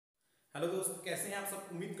Hello दोस्त, कैसे हैं आप सब।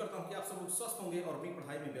 उम्मीद करता हूं कि आप सब लोग स्वस्थ होंगे और अपनी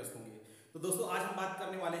पढ़ाई में व्यस्त होंगे। तो दोस्तों, आज हम बात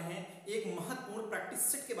करने वाले हैं एक महत्वपूर्ण प्रैक्टिस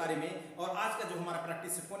सेट के बारे में। और आज का जो हमारा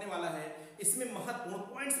प्रैक्टिस सेट होने वाला है, इसमें महत्वपूर्ण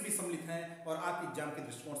पॉइंट्स भी सम्मिलित हैं और आपके एग्जाम के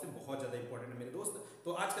दृष्टिकोण से बहुत ज़्यादा इंपॉर्टेंट है मेरे दोस्त।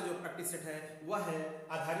 तो आज का जो प्रैक्टिस सेट है वह है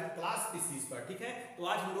आधारित क्लास पीसीज पर। ठीक है, तो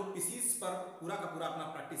आज हम लोग पीसीज पर पूरा का पूरा अपना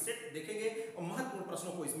प्रैक्टिस सेट देखेंगे और महत्वपूर्ण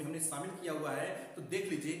प्रश्नों को इसमें हमने शामिल किया हुआ है। तो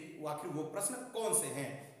देख लीजिए वो आखिर वो प्रश्न कौन से हैं।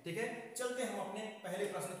 ठीक है, चलते हम अपने पहले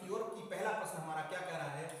प्रश्न की ओर कि पहला प्रश्न हमारा क्या कह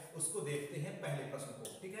रहा है, उसको देखते हैं पहले प्रश्न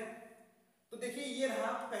को। ठीक है, तो देखिए ये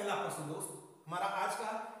रहा पहला प्रश्न दोस्त हमारा आज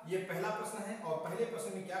का। ये पहला प्रश्न है और पहले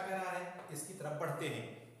प्रश्न में क्या कह रहा है, इसकी तरफ बढ़ते हैं।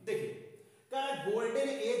 देखिए, कह रहा है golden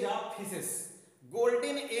age of fishes.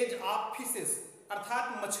 Golden age of fishes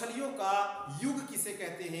अर्थात मछलियों का युग किसे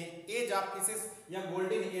कहते हैं, एज ऑफ फिशेस या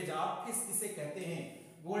गोल्डन एज ऑफ फिश किसे कहते हैं,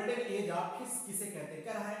 गोल्डन एज ऑफ फिश किसे कहते हैं।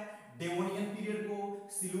 कह रहा है डेवोनियन पीरियड को,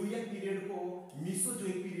 सिलुरियन पीरियड को,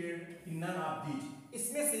 Mesozoic period, none of these.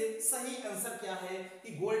 इसमें से सही आंसर क्या है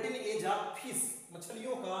कि गोल्डन एज ऑफ फिश,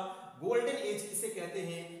 मछलियों का गोल्डन एज किसे कहते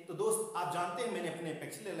हैं। तो दोस्त आप जानते हैं, मैंने अपने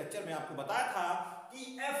पिछले लेक्चर में आपको बताया था कि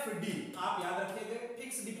एफडी आप याद रखिएगा,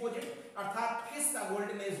 फिक्स डिपॉजिट अर्थात फिश का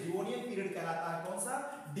गोल्डन एज डिवोनियन पीरियड कहलाता है। कौन सा,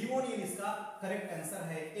 डिवोनियन, इसका करेक्ट आंसर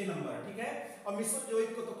है ए नंबर। ठीक है, और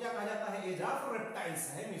मीसोजोइक को तो क्या कहा जाता है, एज ऑफ रेप्टाइल्स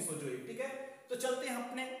है मीसोजोइक। ठीक है, तो चलते हैं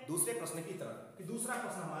अपने दूसरे प्रश्न की तरफ कि दूसरा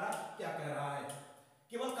प्रश्न हमारा क्या कह रहा है।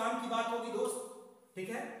 केवल काम की बात होगी दोस्त। ठीक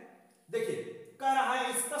है, देखिए कह रहा है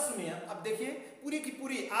इस प्रश्न में, अब देखिए पूरी की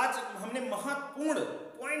पूरी आज हमने महत्वपूर्ण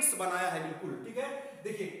पॉइंट्स बनाया है बिल्कुल। ठीक है,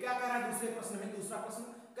 देखिए क्या कह रहा है दूसरे प्रश्न में। दूसरा प्रश्न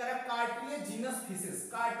कह रहा है कार्टिलेजिनस फिशेस।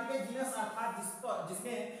 कार्टिलेजिनस अर्थात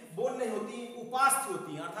जिसमें बोन नहीं होती, उपास्थि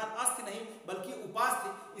होती है, अर्थात अस्थि नहीं बल्कि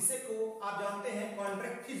उपास्थि। इसे को आप जानते हैं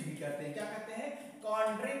कॉन्ट्रैक्ट फिश भी कहते हैं। क्या कहते हैं,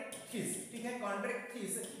 कॉन्ट्रैक्ट फिश। ठीक है, कॉन्ट्रैक्ट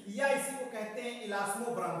फिश या इसी को कहते हैं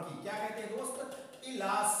इलास्मो ब्रांकी। क्या कहते हैं दोस्त,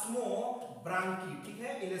 इलास्मो ब्रांकी। ठीक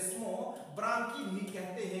है, इलास्मो ब्रांकी भी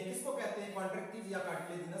कहते हैं। किसको कहते हैं, कॉन्ट्रैक्ट फिश या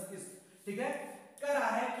कार्टिलेजिनस फिश। ठीक है, कह रहा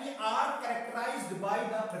है कि are characterised by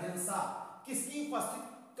the presence of, किसकी उपस्थिति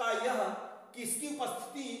का यह, किसकी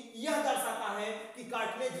उपस्थिति यह दर्शाता है कि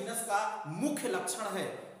कार्टिलेजिनस का मुख्य लक्षण है।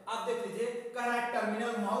 आप देख लीजिए, कह रहा है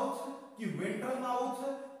टर्मिनल माउथ कि वेंट्रल माउथ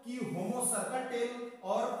कि होमोसर्कल टेल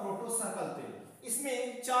और प्रोटोसर्कल टेल।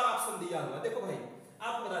 इसमें चार ऑप्शन दिया हुआ है। देखो भाई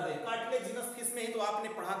आपको बता दें, कार्टिलेजिनस फिश में ही तो आपने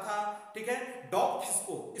पढ़ा था। ठीक है, डॉग फिश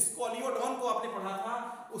को, स्कोलियोडॉन को आपने पढ़ा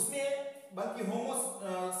था, उसमें बल्कि होमो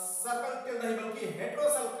सर्कल टेल नहीं बल्कि हेटेरो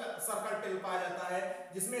सर्कल टेल पाया जाता है,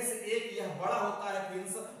 जिसमें से एक यह बड़ा होता है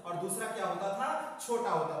प्रिंस और दूसरा क्या होता था, छोटा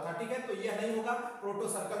होता था। ठीक है, तो यह नहीं होगा, प्रोटो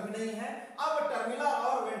सर्कल भी नहीं है। अब टर्मिनल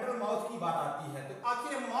और वेंट्रल माउथ की बात आती है, तो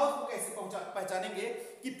आखिर हम माउथ को कैसे पहचानेंगे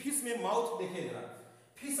कि फिश में माउथ देखिए जरा।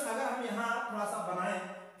 फिश अगर हम यहाँ थोड़ा सा बनाएं,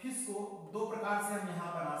 फिश को दो प्रकार से हम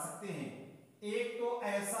यहाँ बना सकते हैं। एक तो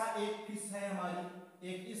ऐसा एक फिश है हमारी,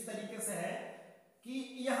 एक इस तरीके से है कि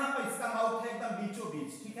यहां पर इसका माउथ है एकदम बीचों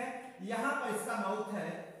बीच। ठीक है, यहां पर इसका माउथ है।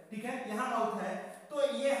 ठीक है, यहां माउथ है, तो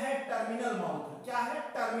ये है टर्मिनल माउथ। क्या है,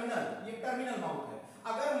 टर्मिनल, ये टर्मिनल माउथ है।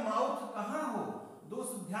 अगर माउथ कहां हो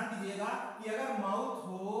दोस्त, ध्यान दीजिएगा कि अगर माउथ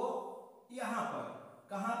हो यहां पर,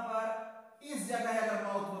 कहां पर, इस जगह अगर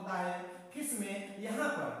माउथ होता है फिश में, यहां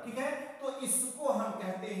पर, ठीक है, तो इसको हम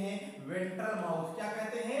कहते हैं वेंट्रल माउथ। क्या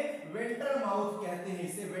कहते हैं, वेंट्रल माउथ कहते हैं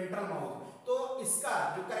इसे, वेंट्रल माउथ। तो इसका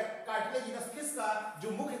जो कार्टिलेजिनस फिश का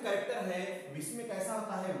जो मुख्य कैरेक्टर है इसमें कैसा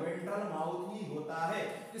होता है, वेंट्रल माउथ ही होता है।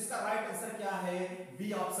 तो इसका राइट आंसर क्या है,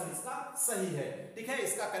 बी ऑप्शन इसका सही है। ठीक है,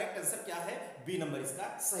 इसका करेक्ट आंसर क्या है, बी नंबर इसका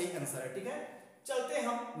सही आंसर है। ठीक है, चलते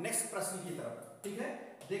हम नेक्स्ट प्रश्न की तरफ। ठीक है,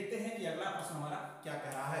 देखते हैं कि अगला प्रश्न हमारा क्या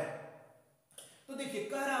कह रहा है। तो देखिए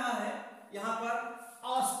कह रहा है यहां पर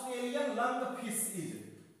Australian lung fish is,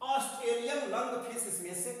 Australian lung fish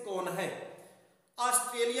इसमें से कौन है।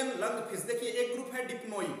 ऑस्ट्रेलियन लंग फिश, देखिए एक ग्रुप है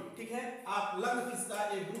डिप्नोई। ठीक है, आप लंग फिश का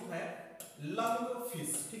एक ग्रुप है लंग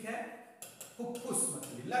फिश। ठीक है, फुफ्फुस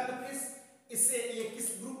मछली लंग फिश, इससे ये किस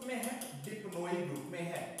ग्रुप में है, डिप्नोई ग्रुप में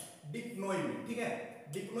है, डिप्नोई में। ठीक है,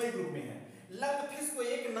 डिप्नोई ग्रुप में है। लंग फिश को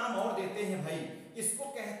एक नाम और देते हैं भाई, इसको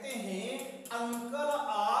कहते हैं अंकल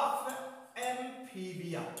ऑफ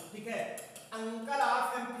एम्फीबिया। ठीक है, अंकल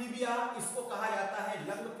ऑफ एम्फीबिया इसको कहा जाता है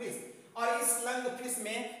लंग फिश। और इस लंग फिश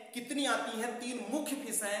में कितनी आती हैं, तीन मुख्य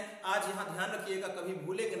फिश हैं। आज यहां ध्यान रखिएगा, कभी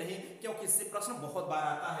भूलेंगे नहीं, क्योंकि इससे प्रश्न बहुत बार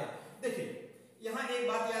आता है। देखिए यहां एक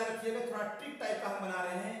बात याद रखिएगा, थोड़ा ट्रिक टाइप का हम बना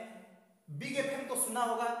रहे हैं। बिग एफएम तो सुना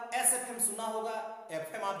होगा, एसएफएम सुना होगा,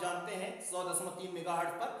 एफएम आप जानते हैं 100.3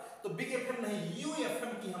 मेगाहर्ट्ज पर, तो बिग एफएम नहीं,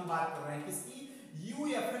 यूएफएम की हम बात कर रहे हैं। किसकी,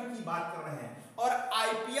 यूएफएम की बात कर रहे हैं। और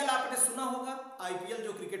आईपीएल आपने सुना होगा, आईपीएल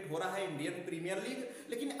जो क्रिकेट हो रहा है, इंडियन प्रीमियर लीग,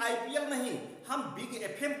 लेकिन आईपीएल नहीं, हम बिग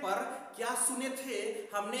एफएम पर क्या सुने थे,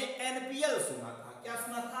 हमने एनपीएल सुना था। क्या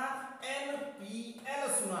सुना था,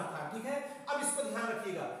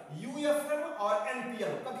 यूएफएम और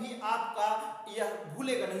एनपीएल कभी आपका यह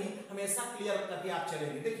भूलेगा नहीं, हमेशा क्लियर करके आप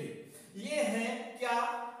चलेंगे। देखिए ये है क्या,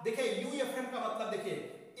 देखिए यूएफएम का मतलब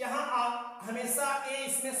देखिए यहां आप हमेशा ए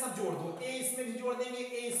इसमें सब जोड़ दो, ए इसमें भी जोड़ देंगे,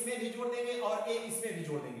 ए इसमें भी जोड़ देंगे और ए इसमें भी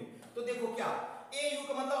जोड़ देंगे। तो देखो क्या, ए यू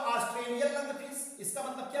का मतलब ऑस्ट्रेलियन लंगफिश, इसका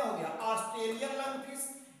मतलब क्या हो गया ऑस्ट्रेलियन लंगफिश।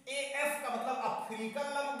 एएफ का मतलब African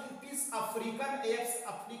lungfish, African, AF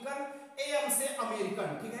African, am से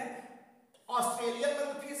अमेरिकन, ठीक है। Australian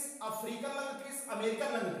lungfish, African lungfish, American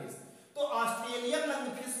lungfish. तो ऑस्ट्रेलियन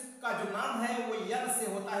लंगफिश का जो नाम है वो यन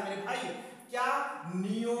से होता है मेरे भाई, क्या,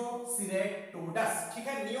 नियोसिरेटोडस, ठीक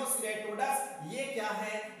है। नियोसिरेटोडस ये क्या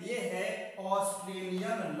है, ये है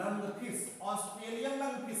ऑस्ट्रेलियन लंगफिश, ऑस्ट्रेलियन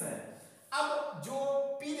लंगफिश है। अब जो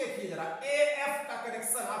पी देखिए जरा, एएफ का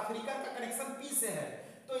कनेक्शन अफ्रीकन का कनेक्शन पी से है,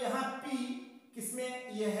 तो यहां पी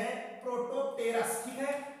किसमें, ये है प्रोटोप्टेरस, ठीक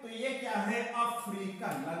है। तो ये क्या है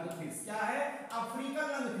अफ्रीकन लंगफिश, क्या है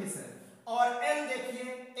अफ्रीकन लंगफिश है। और एन देखिए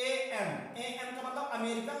एएम, एएम का मतलब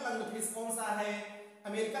अमेरिकन लंगफिश, कौन सा है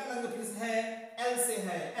अमेरिकन लंगफिश है, एल से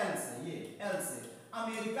है, एल से, ये एल से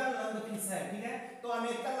अमेरिकन लंगफिश है, ठीक है। तो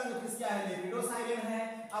अमेरिकन लंगफिश क्या है, लेपिडोसाइरेन है।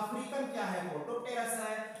 अफ्रीकन क्या है, प्रोटोप्टेरस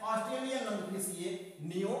है। ऑस्ट्रेलियन लंगफिश ये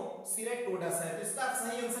नियोसिरेटोडस है। तो इसका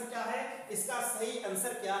सही आंसर क्या है, इसका सही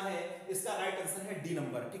आंसर क्या है, इसका राइट आंसर है डी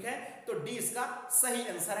नंबर, ठीक है। तो डी इसका सही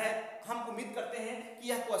आंसर है। हम उम्मीद करते हैं कि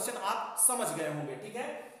यह क्वेश्चन आप समझ गए होंगे, ठीक है।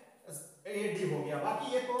 ये डी हो गया,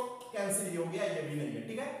 बाकी ये तो कैंसिल हो गया, ये भी नहीं है,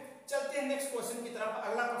 ठीक है। चलते हैं नेक्स्ट क्वेश्चन की तरफ।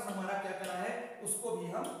 अगला क्वेश्चन हमारा क्या कर रहा है उसको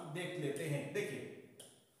भी हम देख लेते हैं। देखिए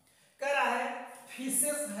कह रहा है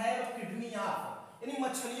फिशेस हैव किडनी ऑफ, यानी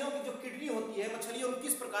मछलियों की जो किडनी होती है, मछलियों में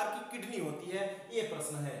किस प्रकार की किडनी होती है, ये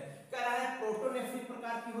प्रश्न है। कह रहा है प्रोटोनेफ्रिक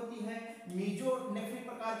प्रकार की होती है, मीजोनेफ्रिक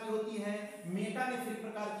प्रकार की होती है, मेटानेफ्रिक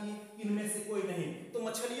प्रकार की, इनमें से कोई नहीं। तो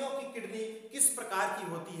मछलियों की किडनी किस प्रकार की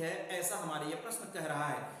होती है, ऐसा हमारे ये प्रश्न कह रहा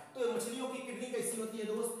है। तो मछलियों की किडनी कैसी होती है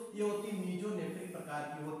दोस्त, ये होती है मीजोनेफ्रिक प्रकार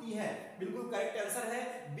की होती है। बिल्कुल करेक्ट आंसर है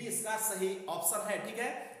बी, इसका सही ऑप्शन है, ठीक है।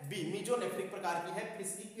 बी मीजोनेफ्रिक प्रकार की है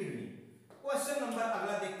फिश की किडनी। क्वेश्चन नंबर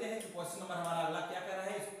अगला देखते हैं कि क्वेश्चन नंबर हमारा अगला क्या कर रहा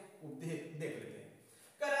है, इसको देख लेते हैं।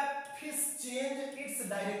 कह रहा है fish change its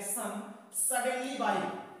direction suddenly bye,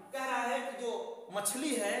 कह रहा है कि जो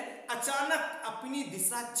मछली है अचानक अपनी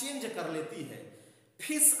दिशा चेंज कर लेती है।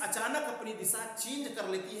 फिश अचानक अपनी दिशा चेंज कर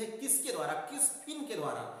लेती है, किसके द्वारा, किस फिन के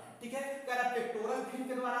द्वारा, ठीक है। कह रहा है पेक्टोरल फिन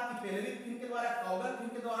के द्वारा कि पेल्विक फिन के द्वारा, काउडल फिन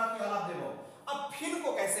के द्वारा कि अलाप देवो। अब फिन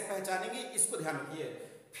को कैसे पहचानेंगे, इसको ध्यान रखिए।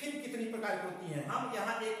 फिन कितनी प्रकार की होती हैं, हम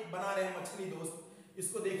यहाँ एक बना रहे हैं मछली दोस्त,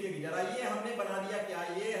 इसको देखिए जरा, ये हमने बना दिया क्या,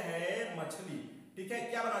 ये है मछली, ठीक है।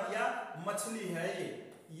 क्या बना दिया, मछली है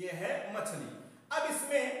ये है मछली। अब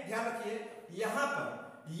इसमें ध्यान रखिए, यहाँ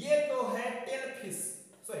पर ये तो है tell fish,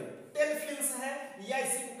 sorry tell fins है, या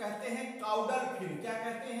इसी को कहते हैं काउडल फिन। क्या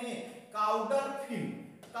कहते हैं, काउडल फिन,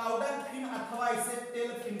 काउडल फिन अथवा इसे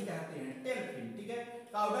टेल फिन कहते हैं, टेल फिन, ठीक है।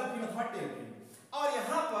 काउडल फिन अथवा टेल फिन। और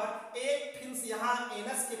यहाँ पर एक फिन्स यहाँ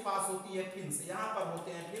एनस के पास होती है, फिन्स यहाँ पर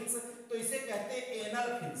होते हैं फिन्स, तो इसे कहते हैं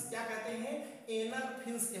एनल फिन्स। क्या कहते हैं, एनल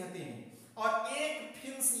फिन्स कहते हैं। और एक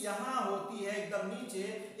फिन्स यहाँ होती है एकदम नीचे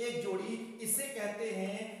एक जोड़ी, इसे कहते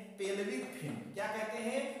हैं पेल्विक फिन। क्या कहते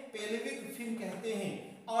हैं, पेल्विक फिन कहते हैं।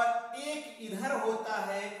 और एक इधर होता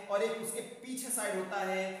है और एक उसके पीछे साइड होता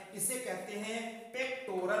है, इसे कहते हैं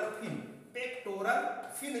पेक्टोरल फिन, पेक्टोरल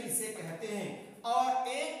फिन इसे कहते हैं। और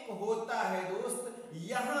एक होता है दोस्त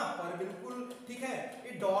यहां पर बिल्कुल, ठीक है,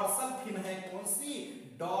 ये डॉर्सल फिन है। कौन सी,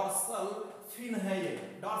 डॉर्सल फिन है ये,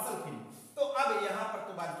 डॉर्सल फिन। तो अब यहां पर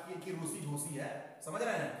तो बात की रूसी घूसी है, समझ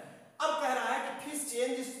रहे हैं। अब कह रहा है कि फिश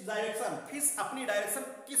चेंज डायरेक्शन, फिश अपनी डायरेक्शन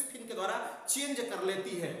किस फिन के द्वारा चेंज कर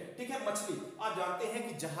लेती है, ठीक है। मछली, आप जानते हैं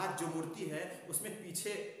कि जहाज जो मुड़ती है उसमें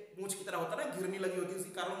पीछे पूंछ की तरह होता है ना, घिरनी लगी होती है, उसी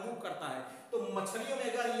कारण मूव करता है। तो मछलियों में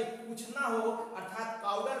अगर ये पूंछ ना हो अर्थात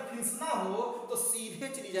काउडल फिन्स ना हो तो सीधे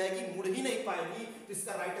चली जाएगी, मुड़ ही नहीं पाएगी। तो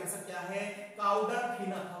इसका राइट आंसर क्या है, काउडल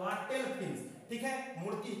फिन अथवा टेल फिन्स, ठीक है।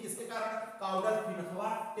 मुड़ती किसके कारण, काउडल फिन अथवा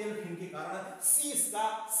टेल फिन के कारण। सी इसका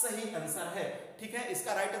सही आंसर है, ठीक है।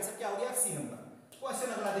 इसका राइट आंसर क्या हो गया, सी नंबर।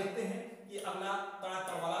 क्वेश्चन अगला देखते हैं कि अगला बड़ा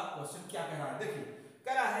वाला क्वेश्चन क्या कह रहा है। देखिए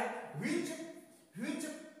कह रहा है which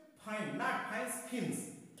find not finds fins,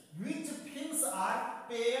 which fins are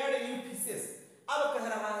paired in fishes। अब कह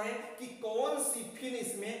रहा है कि कौन सी फिन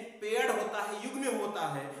इसमें पेयर्ड होता है, युग्म में होता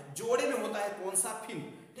है, जोड़े में होता है, कौन सा फिन,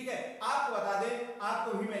 ठीक है। आपको बता दें,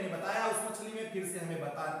 आपको भी मैंने बताया उस मछली में, फिर से हमें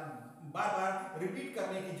बार बार रिपीट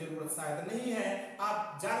करने की जरूरत शायद नहीं है,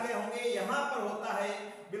 आप जान गए होंगे। यहाँ पर होता है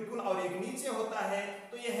बिल्कुल और एक नीचे होता है,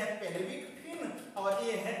 तो ये है पेल्विक फिन और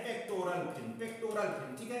ये है पेक्टोरल फिन, पेक्टोरल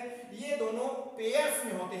फिन, ठीक है। ये दोनों पेयर्स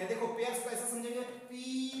में होते हैं। देखो पेयर्स को ऐसा समझेंगे, पी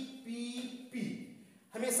पी पी,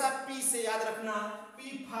 हमेशा पी से याद रखना, पी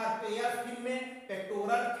फॉर पेयर फिन में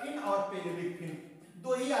पेक्टोरल फिन और पेल्विक फिन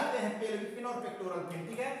दो ही आते हैं, पेल्विक फिन और पेक्टोरल फिन,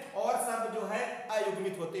 ठीक है, और सब जो है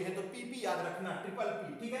अयुग्मित होते हैं, तो पीपी याद रखना, ट्रिपल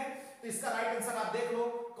पी, ठीक है। तो इसका राइट आंसर आप देख लो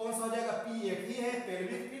कौन सा हो जाएगा, पी एक ही है,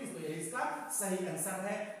 पेल्विक फिन, तो ये इसका सही आंसर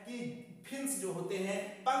है कि फिन्स जो होते हैं,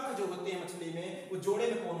 पंख जो होते हैं मछली में, वो जोड़े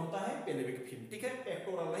में कौन होता है, पेल्विक फिन, ठीक है,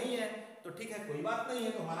 पेक्टोरल नहीं है, तो ठीक है कोई बात नहीं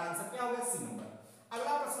है, तो हमारा आंसर क्या होगा, सी नंबर।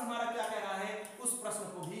 अगला प्रश्न हमारा क्या कह रहा है, उस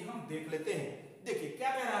प्रश्न को भी हम देख लेते हैं। देखिए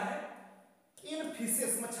क्या कह रहा है, इन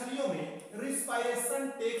फिशेस मछलियों में रिस्पायरेशन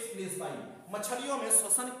टेक्स प्लेस बाय, मछलियों में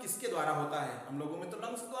श्वसन किसके द्वारा होता है, हम लोगों में तो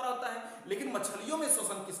लंग्स द्वारा होता है, लेकिन मछलियों में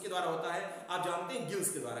श्वसन किसके द्वारा होता है, आप जानते हैं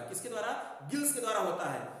गिल्स के द्वारा, किसके द्वारा, गिल्स के द्वारा होता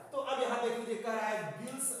है। तो अब यहाँ देख लीजिए कह रहा है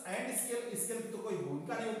गिल्स एंड स्केल, स्केल की तो कोई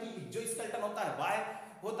भूमिका नहीं होती, जो स्केलेटन होता है वाई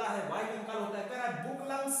होता है, वाई कंकाल होता है। कह रहा है बुक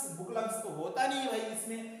लंग्स, बुक लंग्स तो होता नहीं भाई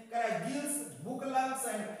इसमें, कह रहा है gills, book lungs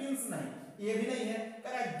and fins नहीं, ये भी नहीं है, कह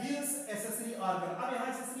रहा है गिल्स एक्सेसरी ऑर्गन, अब यहाँ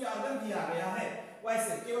एक्सेसरी ऑर्गन भी आ गया है,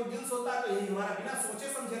 वैसे केवल गिल्स होता है तो यही हमारा बिना सोचे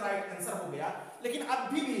समझे राइट आंसर हो गया, लेकिन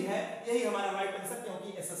अब भी है यही हमारा राइट आंसर, क्योंकि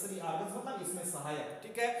एक्सेसरी ऑर्गन्स मतलब इसमें सहायक,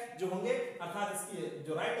 ठीक है, जो होंगे, अर्थात इसकी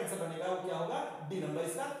जो राइट आंसर बनेगा वो क्या होगा, डी नंबर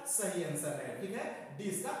इसका सही आंसर है, ठीक है, डी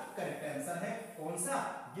इसका करेक्ट आंसर है, कौन सा,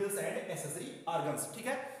 गिल्स एंड एक्सेसरी ऑर्गन्स, ठीक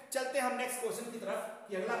है। चलते हैं हम नेक्स्ट क्वेश्चन की तरफ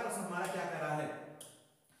कि अगला प्रश्न हमारा क्या कह रहा है।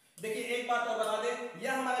 देखिए एक बात और बता दें,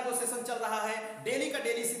 यह हमारा जो सेशन चल रहा है डेली का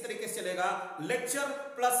डेली इसी तरीके से चलेगा, लेक्चर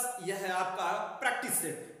प्लस यह है आपका प्रैक्टिस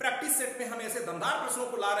सेट। प्रैक्टिस सेट में हम ऐसे दमदार प्रश्नों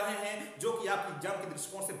को ला रहे हैं जो कि आपकी एग्जाम के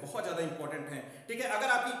दृष्टिकोण से बहुत ज्यादा इंपॉर्टेंट हैं, ठीक है। अगर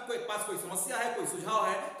आपकी पास कोई समस्या है, कोई सुझाव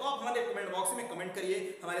है, तो आप हमारे कमेंट बॉक्स में कमेंट करिए,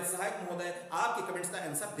 हमारे सहायक महोदय आपके कमेंट्स का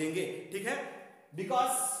आंसर देंगे, ठीक है, बिकॉज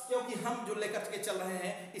क्योंकि हम जो लेकर के चल रहे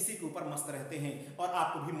हैं इसी के ऊपर मस्त रहते हैं और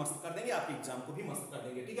आपको भी मस्त कर देंगे, आपके एग्जाम को भी मस्त कर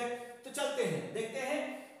देंगे, ठीक है। तो चलते हैं, देखते हैं,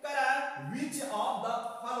 which of the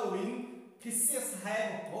following fishes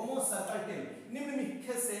have homocircle tail,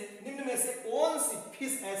 निम्न में से कौन सी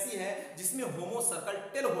फिश ऐसी है जिसमें होमोसर्कल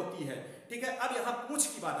टेल होती है, ठीक है। अब यहाँ पूंछ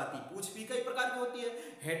की बात आती है, पूंछ भी कई प्रकार की होती है,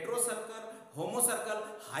 हेट्रोसर्कल, होमोसर्कल,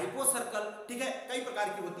 हाइपोसर्कल, ठीक है, कई प्रकार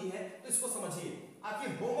की होती है, तो इसको समझिए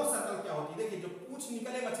आखिर होमोसर्कल क्या होती है। देखिए जो पूंछ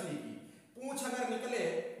निकले मछली की, पूंछ अगर निकले,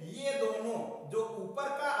 ये दोनों जो ऊपर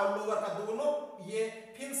का और लोअर का दोनों ये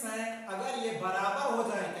फिन्स हैं, अगर ये बराबर हो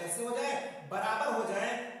जाए, कैसे हो जाए, बराबर हो जाए,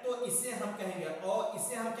 तो इसे हम कहेंगे, और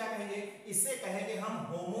इसे हम क्या कहेंगे, इसे कहेंगे हम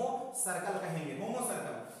होमोसर्कल कहेंगे,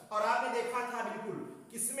 होमोसर्कल। और आपने देखा था बिल्कुल,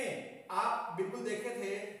 किसमें आप बिल्कुल देखे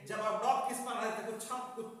थे जब आप डॉग फिश बना रहे थे,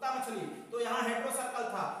 कुत्ता मछली, तो यहाँ हेट्रोसर्कल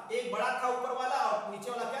था, एक बड़ा था ऊपर वाला और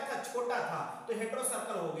नीचे वाला क्या था, छोटा था, तो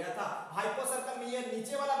हेट्रोसर्कल हो गया था। हाइपोसर्कल में ये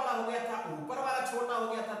नीचे वाला बड़ा हो गया था, ऊपर वाला छोटा हो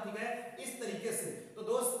गया था, ठीक है, इस तरीके से। तो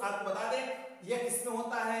दोस्त आपको बता दें ये किसमें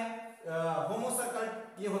होता है, होमोसर्कल,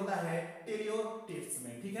 ये होता है टेलियोट्स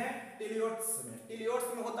में, ठीक है,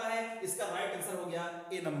 टेलियोट्स में होता है, इसका राइट आंसर हो गया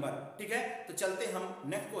ए नंबर, ठीक है। तो चलते हम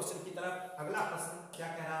नेक्स्ट क्वेश्चन की तरफ, अगला प्रश्न क्या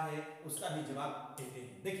कह रहा है उसका भी जवाब देते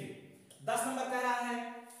हैं। देखिए 10 नंबर कह रहा है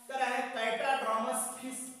कैटाड्रॉमस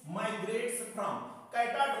fish migrates from,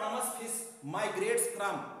 कैटाड्रॉमस fish migrates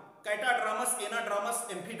from, कैटाड्रॉमस, एनाड्रॉमस,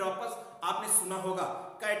 एम्फीड्रोपस, आपने सुना होगा,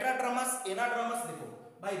 कैटाड्रॉमस, एनाड्रॉमस, देखो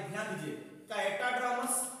भाई ध्यान दीजिए,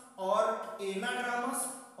 कैटाड्रॉमस और एनाड्रॉमस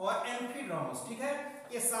और एम्फीड्रोमस, ठीक है,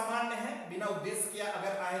 ये सामान्य है, बिना उद्देश्य किया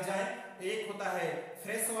अगर आए जाए। एक होता है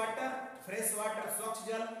फ्रेश वाटर स्वच्छ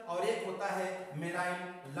जल, और एक होता है मेराइन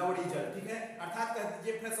लवड़ी जल, ठीक है, अर्थात कह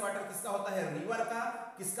दीजिए फ्रेश वाटर किसका होता है, रिवर का,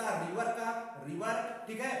 किसका, रिवर,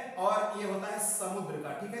 ठीक है, और ये होता है समुद्र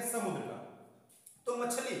का, ठीक है, समुद्र का। तो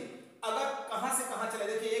मछली अगर कहां से कहां चले,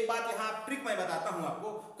 देखिए एक बात यहाँ ट्रिक मैं बताता हूं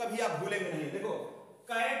आपको, कभी आप भूलेंगे नहीं। देखो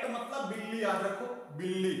कैट मतलब बिल्ली, याद रखो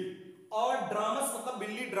बिल्ली, और ड्रामस मतलब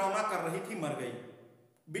बिल्ली ड्रामा कर रही थी, मर गई,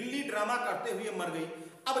 बिल्ली ड्रामा करते हुए मर गई।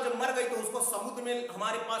 अब जब मर गई तो उसको समुद्र में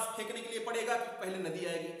हमारे पास फेंकने के लिए पड़ेगा कि पहले नदी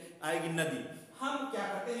आएगी नदी। हम क्या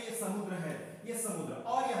करते हैं, ये समुद्र है, ये समुद्र,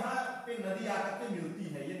 और यहाँ पे नदी आकर के मिलती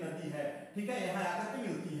है, ये नदी है, ठीक है, यहाँ आकर के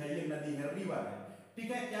मिलती है, ये नदी है, रिवर है,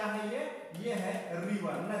 ठीक है, क्या है ये है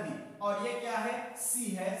रिवर, नदी, और ये क्या है,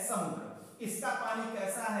 सी है, समुद्र। इसका पानी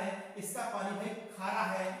कैसा है, इसका पानी भाई खारा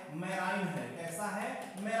है, मैराइन है, कैसा है,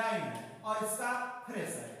 मैराइन है, और इसका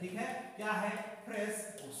फ्रेश है, ठीक है, क्या है, फ्रेश,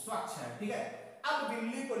 स्वच्छ है, ठीक है। अब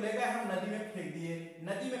बिल्ली को ले गए हम नदी में फेंक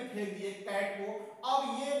दिए कैट को,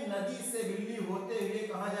 अब ये नदी से बिल्ली होते हुए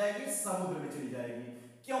कहां जाएगी, समुद्र में चली जाएगी,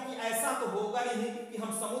 क्योंकि ऐसा तो होगा नहीं कि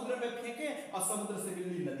हम समुद्र में फेंकें और समुद्र से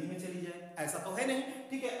बिल्ली नदी में चली जाए, ऐसा तो है नहीं,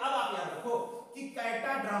 ठीक है। अब आप याद रखो कि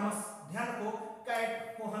कैटाड्रॉमस, ध्यान रखो,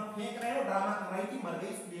 कैट को हम फेंक रहे हो, ड्रामा कर रही थी, मर गई,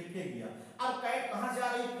 इसलिए फेंक दिया। अब कैट कहां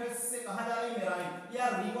जा रही, फ्रेश से कहां जा रही, मेराइन, या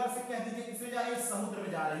रिवर से कह दीजिए किसमें जा रही, समुद्र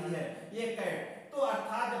में जा रही है ये कैट। तो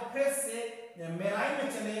अर्थात जब फ्रेश से मेराइन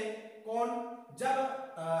में चले, कौन, जब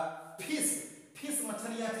फिश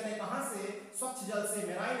मछलियां चले कहां से, स्वच्छ जल से,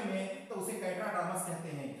 मेराइन में, तो उसे कैटाड्रामस कहते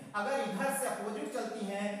हैं। अगर इधर से अपोजिट चलती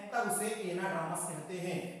हैं तब उसे एनाड्रामस कहते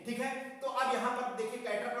हैं। ठीक है, तो अब यहाँ पर देखिए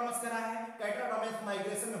कैटाड्रामस कह रहा है, कैटाड्रामस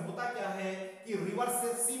माइग्रेशन में होता क्या है कि रिवर्स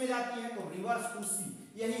से सी में जाती है, तो रिवर्स टू सी,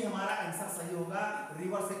 यही हमारा आंसर सही होगा।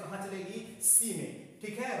 रिवर्स से कहां चलेगी, सी में।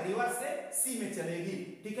 ठीक है, रिवर्स से सी में चलेगी।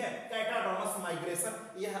 ठीक है, कैटाड्रामस माइग्रेशन,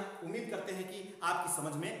 यह उम्मीद करते हैं कि आपकी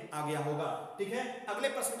समझ में आ गया होगा। ठीक है, अगले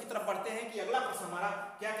प्रश्न की तरफ बढ़ते हैं कि अगला प्रश्न हमारा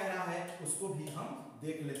क्या कह रहा है, उसको भी हम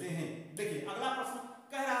देख लेते हैं। देखिए अगला प्रश्न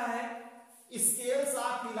कह रहा है स्केल्स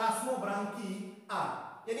ऑफ इलास्मोब्रांकी आर,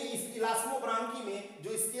 यानी इस इलास्मोब्रांकी में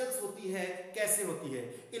जो स्केल्स होती है कैसे होती है।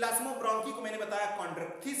 इलास्मोब्रांकी को मैंने बताया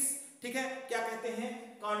कॉन्ड्रेक्थिस। ठीक है, क्या कहते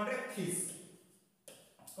हैं, कॉन्ड्रेक्थिस,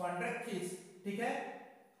 कॉन्ड्रेक्थिस। ठीक है,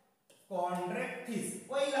 कॉन्ड्रेक्थिस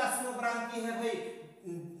वही इलास्मोब्रांकी है भाई,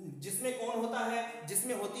 जिसमें कौन होता है,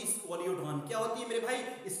 जिसमें होती स्कोलियोडॉन। क्या होती है मेरे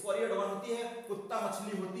भाई, स्कोलियोडॉन होती है, कुत्ता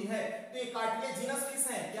मछली होती है। तो ये कार्टिलेजिनस फिश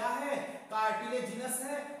है, क्या है, कार्टिलेजिनस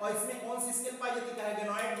है। और इसमें कौन सी स्केल पाई जाती है,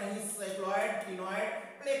 गेनोइड नहीं, साइक्लॉइड, टिनोइड,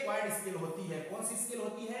 प्लेकॉइड स्केल होती है। कौन सी स्केल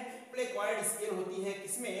होती है, प्लेकॉइड स्केल होती है।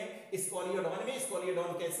 किसमें, स्कोलियोडॉन में।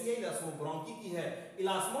 स्कोलियोडॉन कैसी है, इलास्मोब्रांकी की है,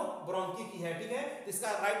 इलास्मोब्रांकी की है। ठीक है, तो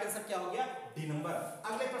इसका राइट आंसर क्या हो गया, डी नंबर।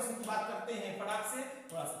 अगले प्रश्न की बात करते हैं फटाक से,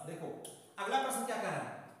 थोड़ा सा देखो अगला प्रश्न क्या कह रहा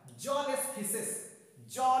है, जॉलेस फिशेस,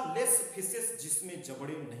 जॉलेस फिशेस जिसमें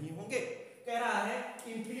जबड़े नहीं होंगे। कह रहा है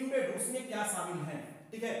इंक्लूडेड, उसमें क्या शामिल है।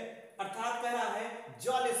 ठीक है, अर्थात कह रहा है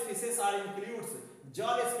jawless fishes are includes,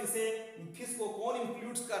 jawless fish को कौन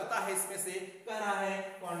इंक्लूड्स करता है इसमें से। कह रहा है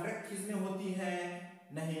कॉन्ट्रैक्ट फिश में होती है,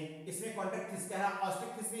 नहीं इसमें कॉन्ट्रैक्ट फिश, कह रहा है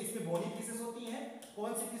ऑस्ट्रिक फिश में, इसमें बोनी फिशेस होती हैं।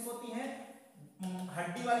 कौन सी फिश होती हैं,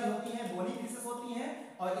 हड्डी वाली होती हैं, बोनी फिशेस होती हैं।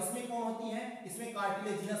 और इसमें कौन होती हैं, इसमें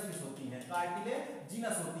कार्टिलेजिनस फिश होती हैं,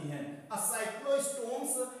 कार्टिलेजिनस होती हैं।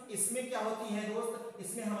 साइक्लोस्टोम्स इसमें क्या होती हैं दोस्त,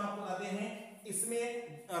 इसमें हम आपको बताते हैं, इसमें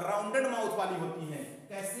राउंडेड माउथ वाली होती हैं।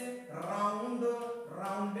 कैसे,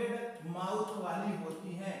 राउंडेड माउथ वाली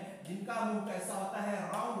होती हैं, जिनका मुंह कैसा होता है,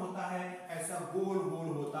 राउंड होता है, ऐसा गोल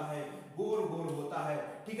गोल होता है, गोल गोल होता है।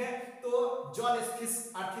 ठीक है, तो जॉलेस फिश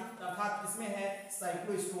अर्थात इसमें है,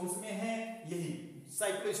 साइक्लोस्टोम्स में है, यही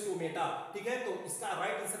साइक्लोस्टोमेटा। ठीक है, तो इसका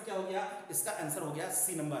राइट आंसर क्या हो गया, इसका आंसर हो गया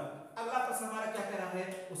सी नंबर। अगला प्रश्न हमारा क्या कह रहा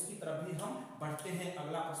है, उसकी तरफ भी हम बढ़ते हैं।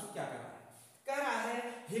 अगला प्रश्न क्या कह रहा है, कह रहा है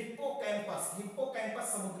हिप्पोकैम्पस,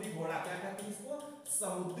 हिप्पोकैम्पस समुद्री घोड़ा, क्या कहते हैं इसको,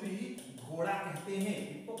 समुद्री घोड़ा कहते हैं।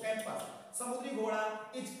 हिप्पोकैम्पस समुद्री घोड़ा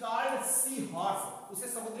इज कॉल्ड सी हॉर्स, उसे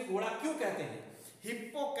समुद्री घोड़ा क्यों कहते हैं।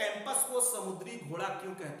 हिप्पोकैम्पस को समुद्री घोड़ा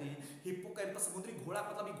क्यों कहते हैं। हिप्पोकैम्पस समुद्री घोड़ा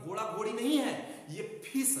मतलब घोड़ा घोड़ी नहीं है, ये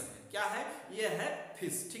फिश है। क्या है, ये है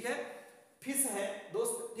फिश। ठीक है, फिश है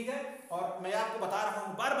दोस्त। ठीक है, और मैं आपको बता रहा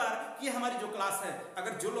हूं बार बार कि हमारी जो क्लास है,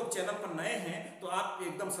 अगर जो लोग चैनल पर नए हैं तो आप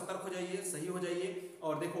एकदम सतर्क हो जाइए, सही हो जाइए।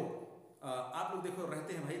 और देखो आप लोग देखो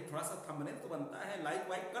रहते हैं भाई, थोड़ा सा थंबनेल तो बनता है, लाइक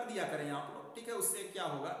वाइक कर दिया करें आप लोग। ठीक है, उससे क्या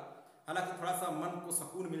होगा, हालांकि थोड़ा सा मन को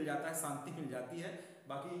सुकून मिल जाता है, शांति मिल जाती है।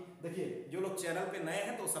 बाकी देखिए जो लोग चैनल पे नए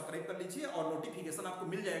हैं तो सब्सक्राइब कर लीजिए और नोटिफिकेशन आपको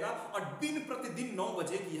मिल जाएगा। और दिन प्रतिदिन 9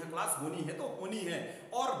 बजे की यह क्लास होनी है तो होनी है,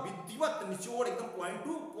 और विधिवत निचोड़ एकदम पॉइंट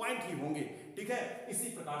टू पॉइंट ही होंगे। ठीक है, इसी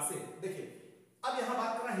प्रकार से देखिए अब यहां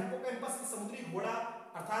बात कर रहे हैं हिप्पोकैम्पस की समुद्री घोड़ा,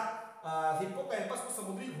 अर्थात हिप्पोकैम्पस को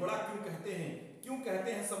समुद्री घोड़ा क्यों कहते हैं, क्यों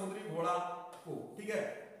कहते हैं समुद्री घोड़ा को। ठीक है,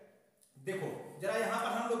 देखो जरा यहां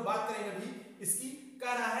पर हम लोग बात करेंगे अभी इसकी।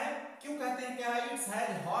 कह रहा है क्यों कहते हैं, कह रहा है it's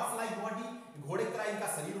has horse like body, घोड़े की तरह इनका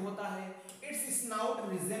शरीर होता है। It's snout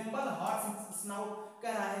resemble horse snout, कह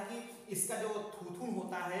रहा है कि इसका जो थूथुन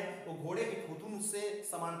होता है वो घोड़े के थूथुन से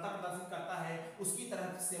समानता प्रदर्शित करता है, उसकी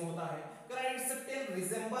तरह सेम होता है। कह रहा है its tail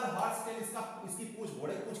resemble horse tell, इसकी पूंछ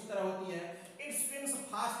घोड़े की पूंछ की तरह होती है। It swims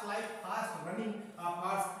fast like fast running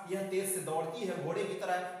horse, यह तेज से दौड़ती है घोड़े की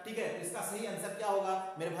तरह। ठीक है, तो इसका सही आंसर क्या होगा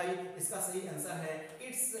मेरे भाई, इसका सही आंसर है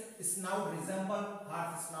it's snout resemble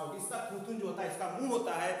horse snout, इसका थूथुन जो होता है, इसका मुंह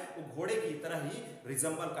होता है वो घोड़े की तरह ही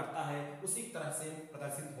रिजेंबल करता है, उसी तरह से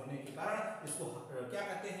प्रदर्शित होने के कारण इसको क्या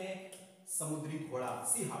कहते हैं, समुद्री घोड़ा,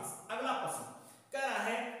 सी हॉर्स। अगला प्रश्न कह रहा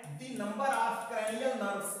है the number of cranial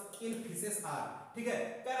nerves in fishes are. ठीक है,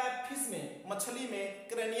 कह रहा है फिश में, मछली में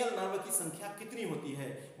क्रैनियल नर्व की संख्या कितनी होती है,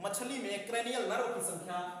 मछली में क्रैनियल नर्व की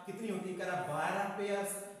संख्या कितनी होती है। कह रहा है 12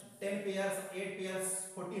 पेयर्स, 10 पेयर्स, 8 पेयर्स,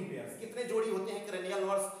 14 पेयर्स, कितने जोड़ी होते हैं क्रैनियल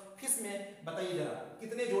नर्व्स फिश में, बताइए जरा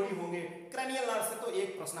कितने जोड़ी होंगे। क्रैनियल नर्व से तो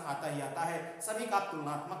एक प्रश्न आता ही आता है, सभी का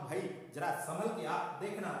तुलनात्मक भाई जरा संभल के आप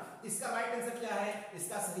देखना। इसका राइट आंसर क्या है,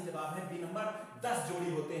 इसका सही जवाब है बी नंबर, 10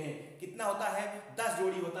 जोड़ी होते हैं। कितना होता है, 10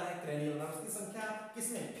 जोड़ी होता है क्रैनियल नर्व्स की संख्या,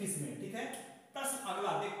 किसमें, फिश में। ठीक है, प्रश्न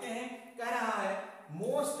अगला देखते हैं। कह रहा है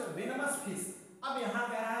मोस्ट वेनमस फिश, अब यहां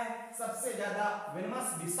कह रहा है सबसे ज्यादा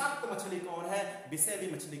वेनमस विषाक्त मछली कौन है,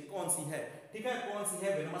 विषैली मछली कौन सी है। ठीक है, कौन सी है?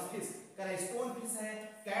 Venomous fish. कह रहा है स्टोन फिश है,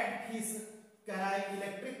 कैट फिश, कह रहा है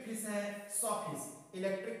इलेक्ट्रिक फिश है, सॉ फिश।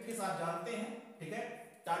 इलेक्ट्रिक फिश आप जानते हैं, ठीक है,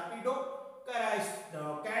 टार्पीडो। कह रहा है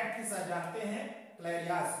कैट फिश आप जानते हैं,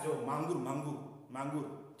 क्लैरियास, जो मांगुर मांगुर मांगुर,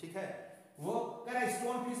 ठीक है, वो। कह रहा है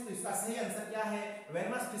स्टोन फिश, तो इसका सही आंसर क्या है?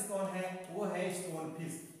 वेनमस फिश कौन है? वो है स्टोन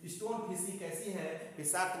फिश। स्टोन फिश ही कैसी है?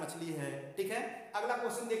 विषाक्त मछली है, ठीक है। अगला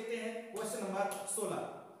क्वेश्चन देखते हैं, क्वेश्चन नंबर 16।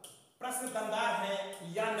 प्रश्न दमदार है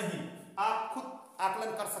या नहीं, आप खुद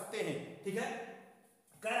आकलन कर सकते हैं, ठीक है।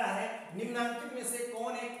 कह रहा है निम्नलिखित में से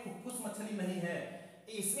कौन एक फुफ्फुस मछली नहीं है?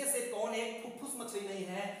 इसमें से कौन एक फुफ्फुस मछली नहीं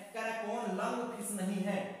है? कह रहा है कौन लंग फिश नहीं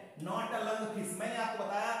है? Not a lung fish. मैंने आपको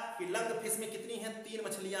बताया कि लंग फिश में कितनी हैं? 3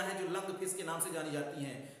 मछलियां हैं जो लंग फिश के नाम से जानी जाती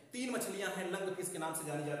हैं। 3 मछलियां हैं लंग फिश के नाम से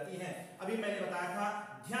जानी जाती हैं। अभी मैंने बताया था,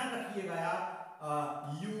 ध्यान रखिएगा आप,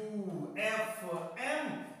 UFM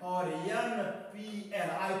और NPL,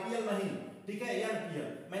 IPL नहीं, ठीक है, NPL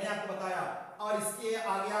मैंने आपको बताया। और इसके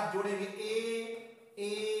आगे आप जोड़ेंगे A,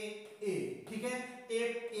 ठीक है।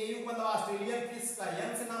 AU मतलब ऑस्ट्रेलियन फिश का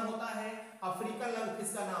N से नाम होता है, अफ्रीकन लंग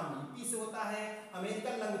फिश का नाम EP से होता है,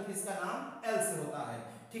 अमेरिकन लंग फिश का नाम L से होता है,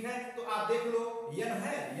 ठीक है। तो आप देख लो, N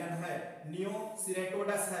है,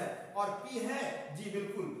 नियोसिरेटोडस है, और P है, जी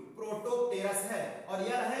बिल्कुल, प्रोटोप्टेरस है, और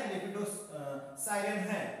यह है लेपिडोसाइरेन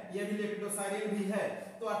है, यह भी लेपिडोसाइरेन भी है।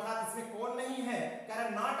 तो अर्थात इसमें कौन नहीं है? कह रहा है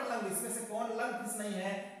नॉट लंग, इसमें से कौन लंग फिश नहीं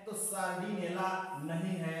है? तो सार्डिनेला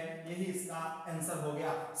नहीं है, यही इसका आंसर हो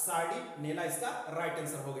गया। सार्डिनेला इसका राइट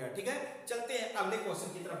आंसर हो गया, ठीक है। चलते हैं अगले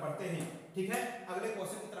क्वेश्चन की तरफ बढ़ते हैं, ठीक है। अगले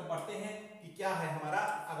क्वेश्चन की तरफ बढ़ते हैं कि क्या है हमारा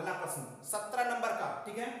अगला प्रश्न, 17 नंबर का,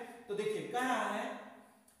 ठीक है। तो देखिए, कह रहा है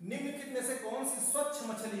निम्नलिखित में से कौन सी स्वच्छ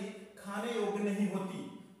मछली खाने योग्य नहीं होती?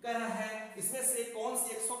 कह रहा है इसमें से कौन सी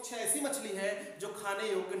एक स्वच्छ ऐसी मछली है जो खाने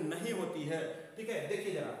योग्य नहीं होती है, ठीक है।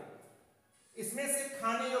 देखिए जरा, इसमें से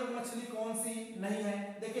खाने योग्य मछली कौन सी नहीं है?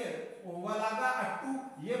 देखिए, वलागा अट्टू,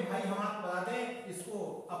 ये भाई हम आपको बता दें, इसको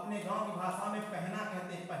अपने गांव की भाषा में पहना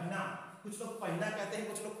कहते हैं, पहना। कुछ लोग पहना कहते हैं,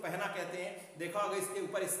 कुछ लोग पहना कहते हैं। देखो अगर इसके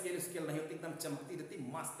ऊपर स्केल नहीं होती, एकदम चमकती रहती,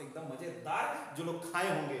 मस्त एकदम मजेदार। जो लोग खाए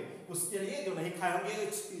होंगे उसके लिए, जो नहीं खाए होंगे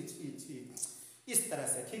इस तरह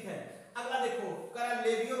से, ठीक है। अगला देखो, करा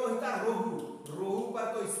लेबियोरोहिता, रोहू पर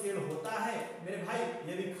तो स्केल होता है मेरे भाई,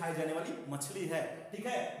 ये भी खाई जाने वाली मछली है, ठीक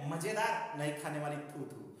है, मजेदार, नहीं खाने वाली, थू।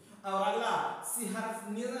 और अगला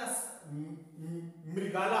सिहरनियस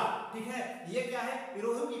मृगाला, ठीक है, ये क्या है?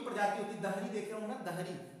 रोहू की प्रजाति होती, दहरी देख रहे हो ना,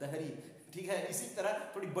 दहरी, ठीक है। इसी तरह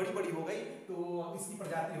थोड़ी बड़ी हो गई तो इसकी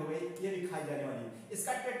प्रजाति हो गई, ये भी खाई जाने वाली।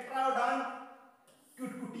 इसका टेट्राओडॉन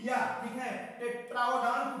कुटकुटिया, ठीक है,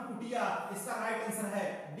 टेट्राओडॉन कुटकुटिया इसका राइट आंसर है,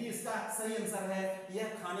 डी इसका सही आंसर है।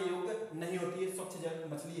 यह खाने योग्य नहीं होती है, स्वच्छ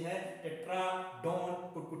मछली है टेट्राडॉन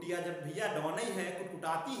कुटकुटिया। जब भैया डॉन ही है,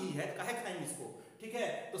 कुटकुटाती ही है, काहे खाएंगे इसको, ठीक है।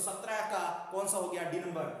 तो 17 का कौन सा हो गया? डी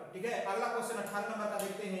नंबर, ठीक है। अगला क्वेश्चन 18 नंबर का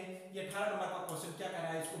देखते हैं। ये 18 नंबर का क्वेश्चन क्या कह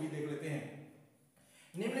रहा है, इसको भी देख लेते हैं।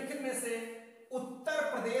 निम्नलिखित में से उत्तर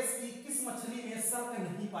प्रदेश की किस मछली में सल्क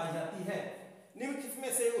नहीं पाई जाती है? निम्नलिखित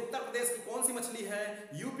में से उत्तर प्रदेश की कौन सी मछली है?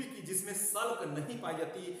 यूपी की, जिसमें सल्क नहीं पाई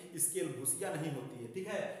जाती, स्केल भूसिया नहीं होती है, ठीक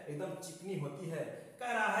है, एकदम चिकनी होती है।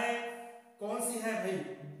 कह रहा है कौन सी है भाई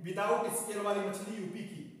विदाउट स्केल वाली मछली यूपी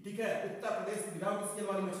की, ठीक है, उत्तर प्रदेश की विदाउट स्केल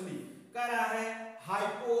वाली मछली। कह रहा है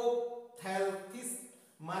हाइपोथैलेटिस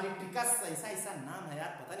मालिटिकस, ऐसा नाम है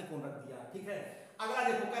यार, पता नहीं कौन रख दिया, ठीक है। अगला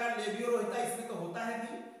देखो, कह रहा लेबियोरोहिता, इसमें तो होता है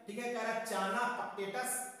भी, ठीक है। कह रहा चाना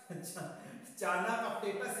पक्टेटस, चाना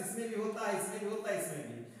पक्टेटस इसमें भी होता है, इसमें भी होता है, इसमें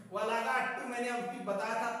भी। वलागा अट्टू मैंने आपको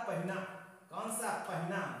बताया था, पहना, कौन सा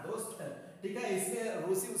पहना दोस्त, ठीक है, इसमें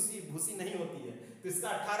रूसी भूसी नहीं होती है। तो इसका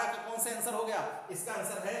 18 का कौन सा आंसर हो गया? इसका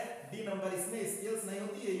आंसर है डी नंबर, इसमें स्केल्स नहीं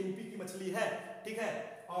होती है, यूपी की मछली है, ठीक है,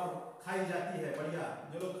 और खाई जाती है, बढ़िया,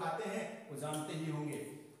 जो लोग खाते हैं वो जानते ही होंगे।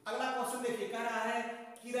 अगला क्वेश्चन देखिए, कह रहा है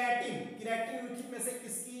किराटिन में से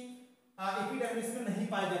किसकी एपिडर्मिस में नहीं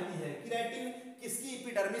पाई जाती है? किराटिन किसकी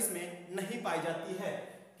एपिडर्मिस में नहीं पाई जाती है?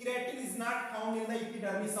 Keratin is not found in the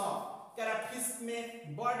epidermis of, कह रहा फिश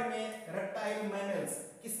में, बर्ड में, रेप्टाइल, मैमल्स,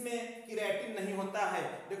 किसमें किराटिन नहीं होता है?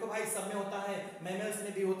 देखो भाई सब में होता है, मैमल्स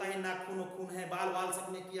में भी होता है, नाखून है, बाल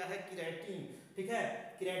सबने किया है किराटिन, ठीक है,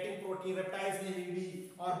 किराटिन प्रोटीन, रेप्टाइल्स में भी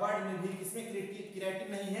और बर्ड में भी। किसमें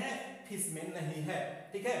किराटिन नहीं है? फिश में नहीं है,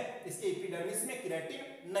 ठीक है, इसके एपिडर्मिस में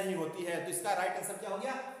किराटिन नहीं होती है। तो इसका राइट आंसर क्या हो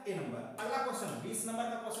गया? ए नंबर। अगला क्वेश्चन 20 नंबर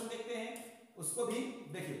का क्वेश्चन देखते हैं, उसको भी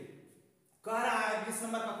देखिए। कह रहा है 20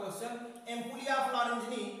 नंबर का क्वेश्चन, एम्पुलिया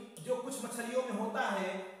फ्लोरेंजिनी जो कुछ मछलियों में होता है,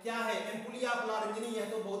 क्या है? एम्पुलिया फ्लोरेंजिनी, यह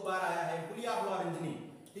तो बहुत बार आया है, एम्पुलिया फ्लोरेंजिनी,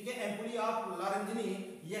 ठीक है, एम्पुलिया फ्लोरेंजिनी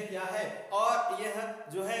यह क्या है? और यह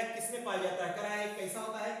जो है किसमें पाया जाता है? कह रहा है कैसा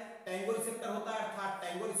होता है? टैंगो रिसेप्टर होता है अर्थात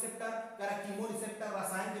टैंगो रिसेप्टर। कह रहा है कीमो रिसेप्टर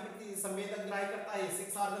रसायन के प्रति संवेदन ग्राही करता है, ये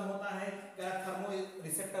 6 ऑर्गन होता है। कह रहा है थर्मो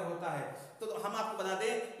रिसेप्टर होता है। तो हम आपको बता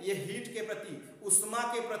दें ये हीट के प्रति, उष्मा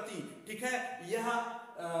के प्रति, ठीक है, यह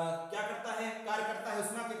क्या करता है, कार्य करता है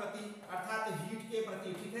उष्मा के प्रति अर्थात हीट के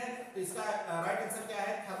प्रति, ठीक है। तो इसका राइट आंसर क्या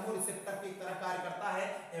है, थर्मो रिसेप्टर की तरह कार्य करता है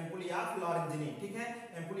एम्पुली ऑफ लॉरेंजिनी, ठीक है।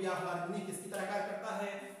 एम्पुली ऑफ लॉरेंजिनी किसकी तरह कार्य करता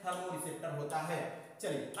है, थर्मो रिसेप्टर होता है।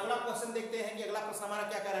 चलिए अगला क्वेश्चन देखते हैं कि अगला प्रश्न हमारा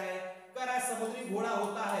क्या कह रहा है। कह रहा है समुद्री घोड़ा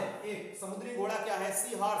होता है एक, समुद्री घोड़ा क्या है,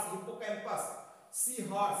 sea horse, hippocampus, sea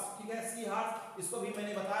horse, ठीक है, सी हॉर्स। इसको भी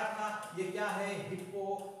मैंने बताया था, ये क्या है,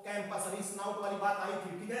 हिप्पोकैम्पस। अभी स्नाउट वाली बात आई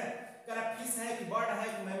थी, ठीक है। कह रहा फिश है कि बर्ड है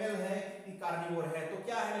कि मैमल है कि कार्निवोर है, तो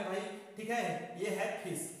क्या है मेरे भाई, ठीक है, ये है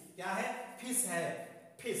फिश। क्या है, फिश है,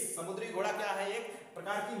 फिश। समुद्री घोड़ा क्या है, एक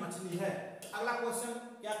प्रकार की मछली है। अगला क्वेश्चन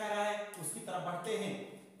क्या कह रहा है, उसकी तरफ बढ़ते हैं।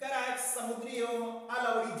 कह रहा है समुद्री एवं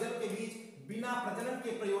अलवड़ी जल के बीच बिना प्रजनन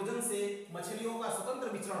के प्रयोजन से मछलियों का स्वतंत्र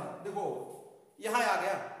विचरण, देखो यहां आ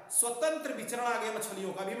गया स्वतंत्र विचरण आ गया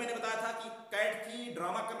मछलियों का। भी मैंने बताया था कि कैट थी,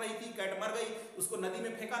 ड्रामा कर रही थी, कैट मर गई, उसको नदी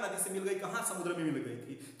में फेंका, नदी से मिल गई कहां, समुद्र में मिल गई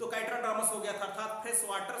थी, तो कैटराड्रामस हो गया था। अर्थात फ्रेश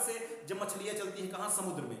वाटर से जब मछलियां चलती हैं कहां,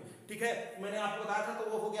 समुद्र में, ठीक है। मैंने आपको बताया था तो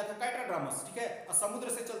वो हो गया था कैटराड्रामस, ठीक है। और समुद्र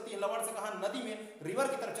से चलती है, लवण से कहां, नदी में, रिवर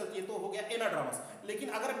की तरफ चलती है, तो हो गया एनाड्रामस। लेकिन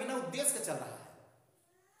अगर बिना उद्देश्य का चल रहा है,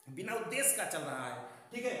 बिना उद्देश्य का चल रहा है,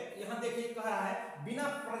 ठीक है, यहां देखिए कह रहा है बिना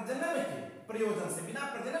प्रजनन के प्रयोजन से, बिना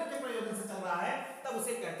प्रजनन के प्रयोजन से चल रहा है, तब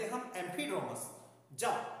उसे कहते हैं हम एम्फीड्रोमस।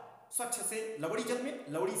 जब स्वच्छ से लवड़ी जल में,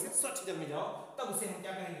 लवड़ी से स्वच्छ जल में जाओ, तब उसे हम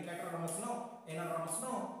क्या कहेंगे, कैटराड्रामस नो, एनाड्रामस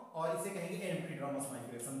नो, और इसे कहेंगे एम्फीड्रोमस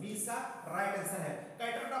माइग्रेशन। बी इसका राइट आंसर है।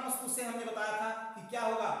 कैटराड्रामस को से हमने बताया था कि क्या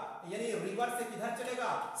होगा, यानी रिवर से किधर चलेगा,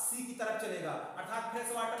 सी की तरफ चलेगा, अर्थात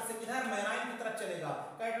फ्रेश वाटर से किधर, मैराइन की तरफ चलेगा।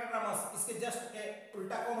 कैटराड्रामस इसके जस्ट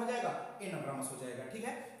उल्टा कौन हो जाएगा, एनाड्रामस हो जाएगा, ठीक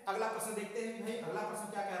है। अगला प्रश्न देखते हैं भाई, अगला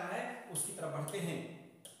प्रश्न क्या कह रहा है, उसकी तरफ बढ़ते हैं।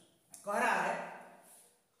 कह रहा है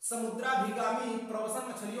समुद्राभिगामी प्रवसन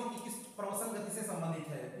मछलियों की किस प्रवसन गति से संबंधित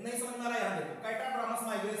है। नहीं समझ में आ रहा है, यहां देखो कैटराड्रामस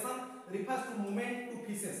migration refers to movement to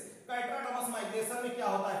fishes. कैटराड्रामस migration में क्या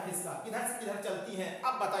होता है, फिश का किधर से किधर चलती हैं।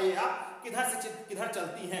 अब बताइए आप किधर से किधर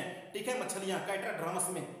चलती हैं, ठीक है, मछलियां कैटराड्रामस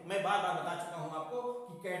में। मैं बार बार बता चुका हूं आपको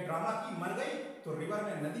कि कैटरामा की मर गई तो रिवर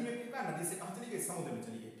में, नदी में फेंका, नदी से कहां चली गई, समुद्र में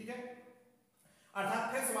चली गई, ठीक है। अर्थात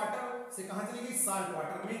फ्रेश वाटर से कहां चली गई, साल्ट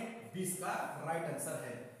वाटर में। 20 का राइट आंसर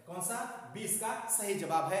है, कौन सा, 20 का सही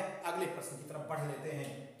जवाब है। अगले प्रश्न की तरफ बढ़ लेते हैं,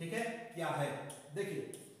 ठीक है, क्या है देखिए।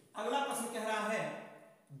 अगला प्रश्न कह रहा है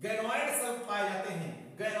गैनोइड सल्क पाए जाते हैं।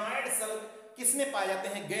 गैनोइड सल्क किसमें पाए जाते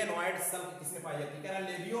हैं, गैनोइड सल्क किसमें पाए जाते हैं। कह रहा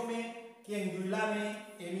है लेबियो में, एंग्युला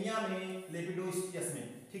में, एमिया में, लेपिडोस्टियस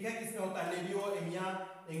में, ठीक है। किसमें होता है, लेबियो, एमिया,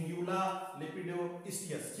 एंग्युला,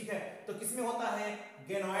 लेपिडोस्टियस, ठीक है। तो किसमें होता है,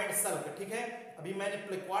 गैनोइड सल्क, ठीक है। अभी मैंने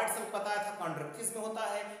प्लेक्वाइड सल्क बताया था, कॉन्ड्रेक्टिस में होता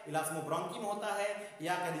है, इलास्मोब्रोंकी में होता है,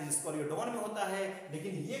 या कह लीजिए स्कोलियोडोन में होता है।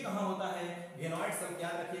 लेकिन ये कहां होता है, गैनोइड सल्क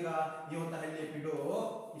याद रखिएगा, ये होता है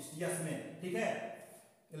लेपिडोस्टियस में, ठीक है,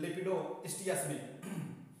 लेपिडोस्टियस में।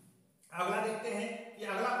 अगला देखते हैं कि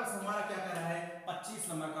अगला प्रश्न हमारा क्या कह रहा है, 25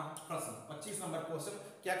 नंबर का प्रश्न, 25 नंबर क्वेश्चन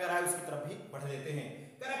क्या कर रहा है, उसकी तरफ भी बढ़ लेते हैं।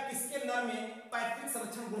 कह रहा है किसके नर में पैतृक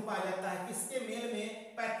संरक्षण गुण पाया जाता है, किसके मेल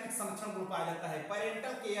में पैतृक संरक्षण गुण पाया जाता है।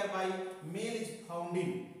 Parental care bye mail is found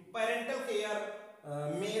in, parental care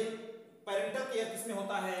mail, parental care किसमें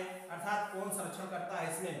होता है, अर्थात कौन संरक्षण करता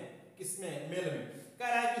है इसमें, किसमें, मेल में। कह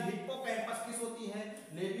रहा है कि हिप्पोकैम्पस किस होती है,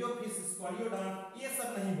 लेबियोफिश, स्कोलियोडॉन, ये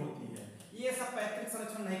सब नहीं होती है, ये सब पैतृक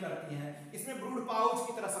संरक्षण नहीं करती हैं। इसमें ब्रूड पाउच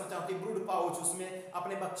की तरह संरचना होती है, ब्रूड पाउच, उसमें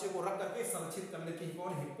अपने बच्चे को रख करके संरक्षित कर लेती है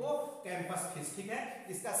कौन, हिप्पोकैम्पस फिश, ठीक है।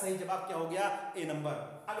 इसका सही जवाब क्या हो गया, ए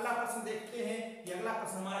नंबर। अगला प्रश्न देखते हैं कि अगला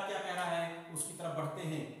प्रश्न हमारा क्या कह रहा है, उसकी तरफ बढ़ते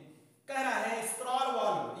हैं। कह रहा है स्क्रॉल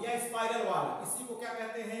वाल्व या स्पाइरल वाल्व, इसी को क्या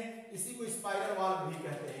कहते हैं, इसी को स्पाइरल वाल्व भी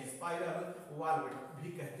कहते हैं, स्पाइरल वाल्व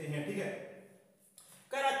भी कहते हैं, ठीक है।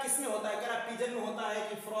 कह रहा किसमें होता है, कह रहा पिजन में होता है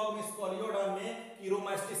कि फ्रॉग में, स्कोलियोडॉन में,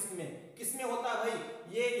 कीरोमास्टिस में, किसमें होता है भाई,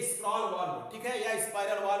 ये स्क्रॉल वाल्व, ठीक है, या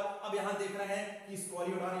स्पाइरल वाल्व। अब यहां देख रहे हैं कि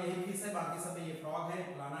स्कोलियोडॉन यही फिश है, बाकी सब ये फ्रॉग है,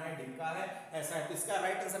 फलाना है, डिंका है, ऐसा है। तो इसका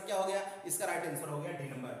राइट आंसर क्या हो गया, इसका राइट आंसर हो गया डी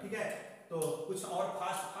नंबर, ठीक है। तो कुछ और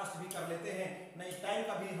फास्ट भी कर लेते हैं, नहीं टाइम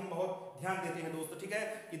का भी हम बहुत ध्यान देते हैं दोस्तों, ठीक है,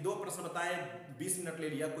 कि 2 प्रश्न बताए 20 मिनट ले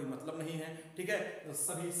लिया, कोई मतलब नहीं है, ठीक है। तो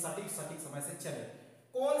सभी सटीक समय से चले।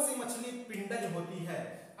 कौन सी मछली पिंडज होती है,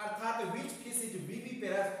 अर्थात विच फिश इज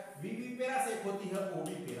विविपेरस, विविपेरस एक होती है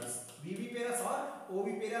ओविपेरस, विविपेरस और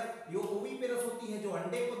ओविपेरस। यो ओविपेरस होती है जो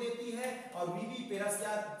अंडे को देती है, और विविपेरस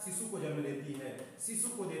क्या, शिशु को जन्म देती है, शिशु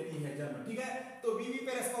को देती है जन्म, ठीक है। तो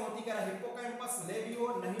विविपेरस कौन होती है, कह रहा है हिप्पोकैम्पस, लेबियो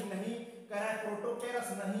नहीं, कह रहा है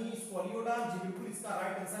प्रोटोपेरस नहीं, स्कोलियोडॉन, जी बिल्कुल इसका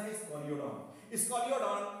राइट आंसर है स्कोलियोडॉन।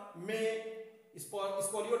 स्कोलियोडॉन में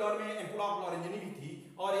स्पोलियोडॉन में एम्पुला ऑफ लॉरेंजिनी भी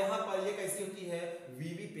थी, और यहाँ पर ये कैसी होती है,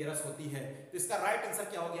 वीवी पेरस होती है। तो इसका राइट आंसर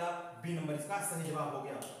क्या हो गया, बी नंबर इसका सही जवाब हो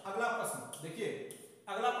गया। अगला प्रश्न देखिए,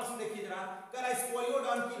 अगला प्रश्न देखिए जरा, कह रहा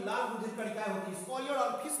स्पोलियोडॉन की लाल रुधिर कणिकाएं होती है।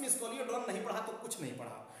 स्पोलियोडॉन, फिश में स्पोलियोडॉन नहीं पढ़ा तो कुछ नहीं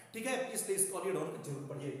पढ़ा, ठीक है, इसलिए स्पोलियोडॉन को जरूर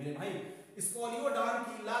पढ़िए मेरे भाई। स्पोलियोडॉन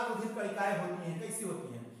की लाल रुधिर कणिकाएं होती हैं, कैसी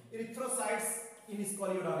होती हैं, इरिथ्रोसाइट्स इन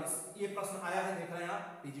स्पोलियोडॉन। ये प्रश्न आया है, देख रहे हैं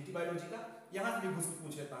आप पीजीटी बायोलॉजी का, यहां से भी घुस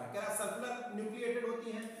पूछ लेता है। कह रहा सर्कुलर न्यूक्लिएटेड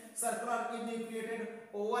होती हैं, सर्कुलर इन्यूक्लिएटेड,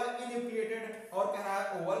 ओवल इन्यूक्लिएटेड, और कह रहा है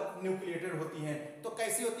ओवल न्यूक्लिएटेड होती हैं। तो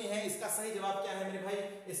कैसी होती हैं, इसका सही जवाब क्या है मेरे भाई,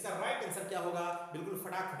 इसका राइट आंसर क्या होगा, बिल्कुल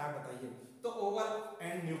फटाक फटाक बताइए। तो ओवल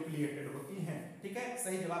एंड न्यूक्लिएटेड होती हैं, ठीक है,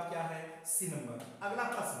 सही जवाब क्या है, सी नंबर। अगला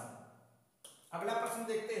प्रश्न, अगला प्रश्न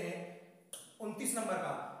देखते हैं 29 नंबर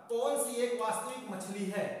का, कौन सी एक वास्तविक मछली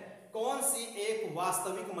है, कौन सी एक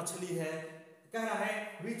वास्तविक मछली है, कह रहा है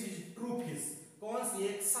विच इज ट्रू फिश, कौन सी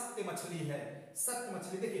एक सत्य मछली है, सत्य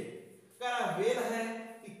मछली। देखिए कह रहा है वेल है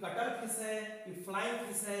कि कटल फिश है कि फ्लाइंग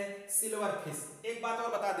फिश है, सिल्वर फिश। एक बात और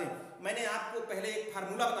बता दें, मैंने आपको पहले एक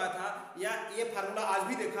फार्मूला बताया था, या ये फार्मूला आज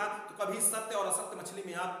भी देखा तो कभी सत्य और असत्य मछली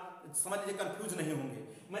में आप समझ लीजिए कंफ्यूज नहीं होंगे।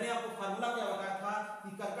 मैंने आपको फार्मूला क्या बताया था कि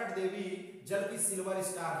करकट देवी जल की सिल्वर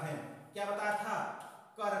स्टार है। क्या बताया था,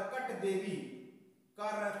 करकट देवी,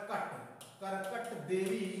 करकट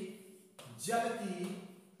देवी जल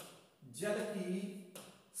की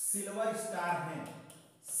सिल्वर स्टार है,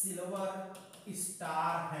 सिल्वर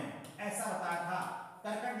स्टार है, ऐसा बताया था।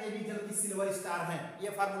 करकट देवी जल की सिल्वर स्टार है, ये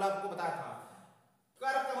फार्मूला आपको बताया था।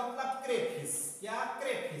 कर का मतलब क्रेफिश, क्या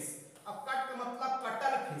क्रेफिश, और कट का मतलब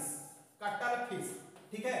कटल फिश, कटल फिश,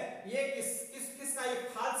 ठीक है। ये किस फिश का, ये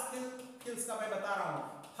फाल्स फिश का मैं बता रहा हूं,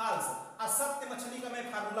 फाल्स। असत्य मछली का मैं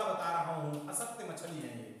फार्मूला बता रहा हूं, असत्य मछली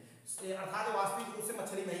है ये, अर्थात वास्तविक रूप से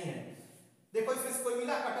मछली नहीं है। देखो इसमें कोई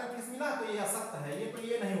मिला, कटल फिश मिला, तो ये असत्य है, ये तो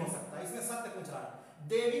ये नहीं हो सकता, इसमें सत्य पूछ रहा है।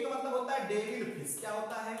 देवी का मतलब होता है डेविल फिश, क्या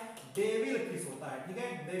होता है, डेविल फिश होता है, ठीक है,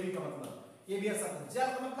 देवी का मतलब ये भी असत्य।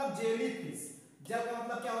 जल का मतलब जेली फिश, जल का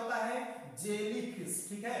मतलब क्या होता है, जेली फिश,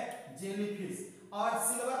 ठीक है, जेली फिश। और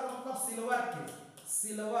सिल्वर का मतलब सिल्वर फिश,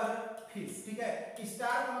 सिल्वर फिश, ठीक है।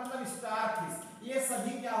 स्टार का मतलब स्टार फिश। ये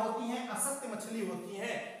सभी क्या होती हैं, असत्य मछली होती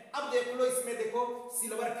हैं। अब देख लो, इसमें देखो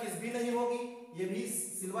सिल्वर फिश भी नहीं होगी, ये भी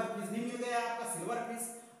सिल्वर फिश भी मिल गया आपका, सिल्वर फिश।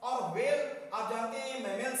 और वेल आप जानते हैं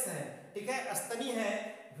मैमल्स हैं, ठीक है, स्तनी है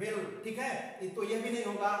वेल, ठीक है, तो यह भी नहीं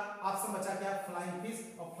होगा। आपसे बचा क्या, फ्लाइंग फिश,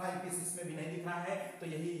 और फ्लाइंग फिश इसमें भी नहीं दिख रहा है, तो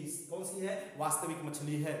यही कौन सी है, वास्तविक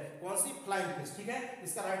मछली है, कौन सी, फ्लाइंग फिश, ठीक है।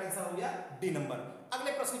 इसका राइट आंसर हो गया डी नंबर।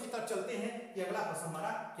 अगले प्रश्न की तरफ चलते हैं कि अगला प्रश्न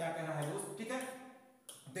हमारा क्या कहना है दोस्त, ठीक है।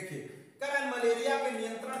 देखिए करण मलेरिया के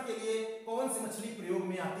नियंत्रण के लिए कौन सी मछली प्रयोग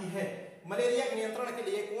में आती है, मलेरिया के नियंत्रण के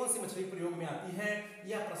लिए कौन सी मछली प्रयोग में आती है,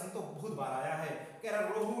 यह प्रश्न तो बहुत बार आया है। कह रहा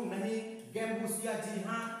रोहू नहीं, गैम्बूसिया, जी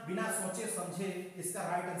हाँ, बिना सोचे समझे इसका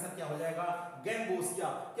राइट आंसर क्या हो जाएगा, गैम्बूसिया,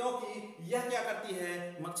 क्योंकि यह क्या करती है,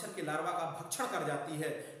 मच्छर के लार्वा का भक्षण कर जाती है,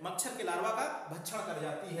 मच्छर के लार्वा का भक्षण कर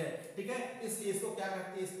जाती है, ठीक है, इसलिए इसको क्या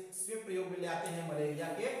करते हैं, इसमें प्रयोग में ले आते हैं, मलेरिया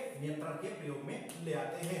के नियंत्रण के प्रयोग में ले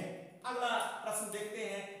आते हैं। अगला प्रश्न देखते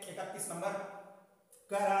हैं 31 नंबर,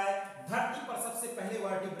 कह रहा है धरती पर सबसे पहले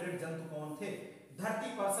वर्टिब्रेट जंतु कौन थे, धरती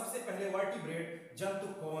पर सबसे पहले वर्टिब्रेट जंतु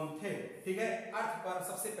कौन थे, ठीक है। अर्थ पर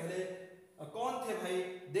सबसे पहले कौन थे भाई,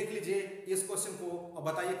 देख लीजिए इस क्वेश्चन को और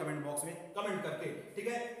बताइए कमेंट बॉक्स में कमेंट करके, ठीक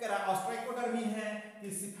है। कह रहा ऑस्ट्राइकोडर्मी है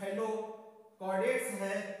कि सिफेलोकॉर्डेट्स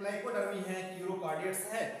है, प्लाइकोडर्मी है कि यूरोकॉर्डेट्स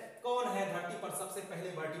है, कौन है धरती पर सबसे पहले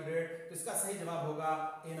वर्टिब्रेट, तो इसका सही जवाब होगा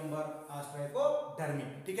ए नंबर, ऑस्ट्राइकोडर्मी,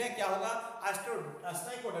 ठीक है। क्या होगा,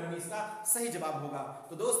 ऑस्ट्राइकोडर्मी इसका सही जवाब होगा।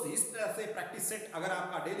 तो दोस्त इस तरह से प्रैक्टिस सेट अगर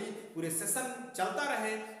आपका डेली पूरे सेशन चलता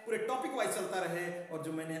रहे, पूरे टॉपिक वाइज चलता रहे, और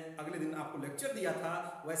जो मैंने अगले दिन आपको लेक्चर दिया था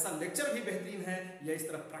वैसा लेक्चर भी बेहतरीन है, या इस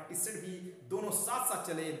तरह प्रैक्टिस सेट भी दोनों साथ साथ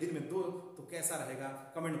चले दिन में 2, तो कैसा रहेगा,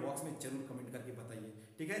 कमेंट बॉक्स में जरूर कमेंट करके बताइए,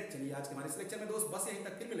 ठीक है। चलिए आज के हमारे इस लेक्चर में दोस्त बस यहीं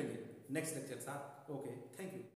तक, फिर मिलेंगे नेक्स्ट लेक्चर साथ, ओके, थैंक यू।